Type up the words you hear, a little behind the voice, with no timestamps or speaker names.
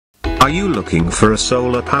Are you looking for a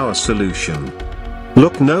solar power solution?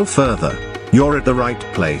 Look no further, you're at the right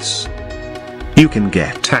place. You can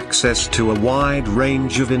get access to a wide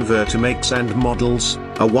range of inverter makes and models,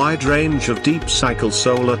 a wide range of deep cycle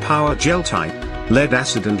solar power gel type, lead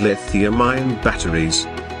acid and lithium-ion batteries,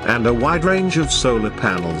 and a wide range of solar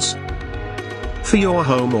panels for your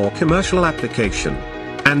home or commercial application.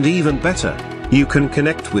 And even better, you can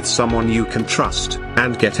connect with someone you can trust,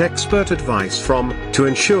 and get expert advice from, to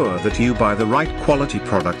ensure that you buy the right quality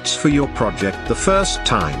products for your project the first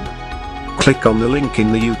time. Click on the link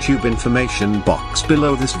in the YouTube information box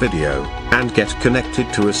below this video, and get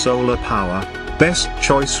connected to a solar power, best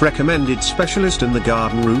choice recommended specialist in the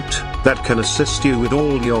garden route, that can assist you with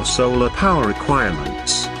all your solar power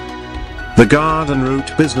requirements. The Garden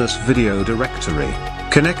Route Business Video Directory,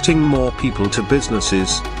 connecting more people to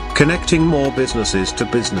businesses, connecting more businesses to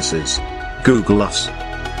businesses. Google us.